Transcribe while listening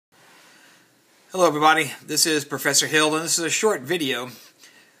Hello everybody, this is Professor Hill, and this is a short video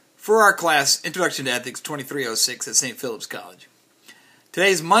for our class, Introduction to Ethics 2306 at St. Philip's College.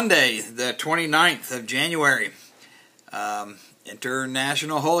 Today's Monday, the 29th of January,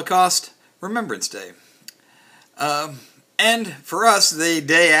 International Holocaust Remembrance Day. And for us, the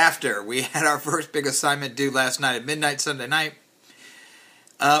day after. We had our first big assignment due last night at midnight, Sunday night.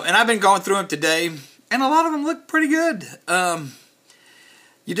 And I've been going through them today, and a lot of them look pretty good.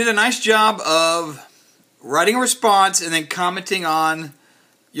 You did a nice job of writing a response and then commenting on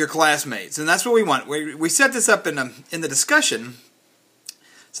your classmates, and that's what we want. We set this up in the discussion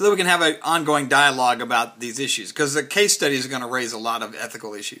so that we can have an ongoing dialogue about these issues, because the case studies are going to raise a lot of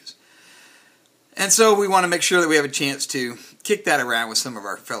ethical issues. And so we want to make sure that we have a chance to kick that around with some of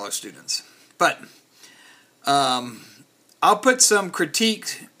our fellow students. But I'll put some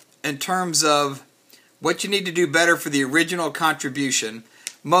critique in terms of what you need to do better for the original contribution.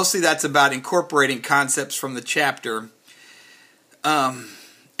 Mostly that's about incorporating concepts from the chapter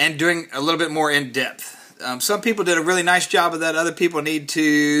and doing a little bit more in depth. Some people did a really nice job of that. Other people need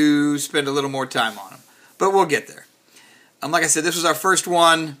to spend a little more time on them. But we'll get there. Like I said, this was our first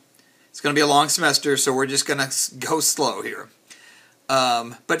one. It's going to be a long semester, so we're just going to go slow here.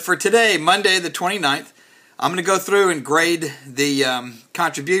 But for today, Monday the 29th, I'm going to go through and grade the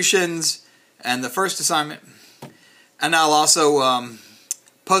contributions and the first assignment. And I'll also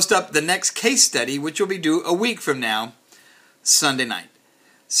post up the next case study, which will be due a week from now, Sunday night.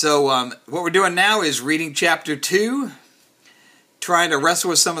 So what we're doing now is reading Chapter 2, trying to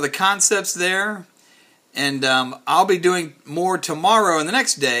wrestle with some of the concepts there, and I'll be doing more tomorrow and the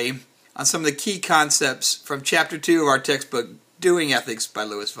next day on some of the key concepts from Chapter 2 of our textbook, Doing Ethics by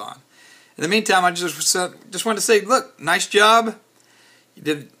Vaughn. In the meantime, I just wanted to say, look, nice job.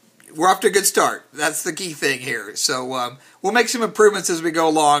 We're off to a good start. That's the key thing here. So we'll make some improvements as we go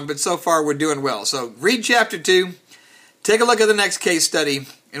along, but so far we're doing well. So read Chapter 2, take a look at the next case study,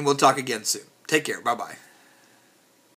 and we'll talk again soon. Take care. Bye-bye.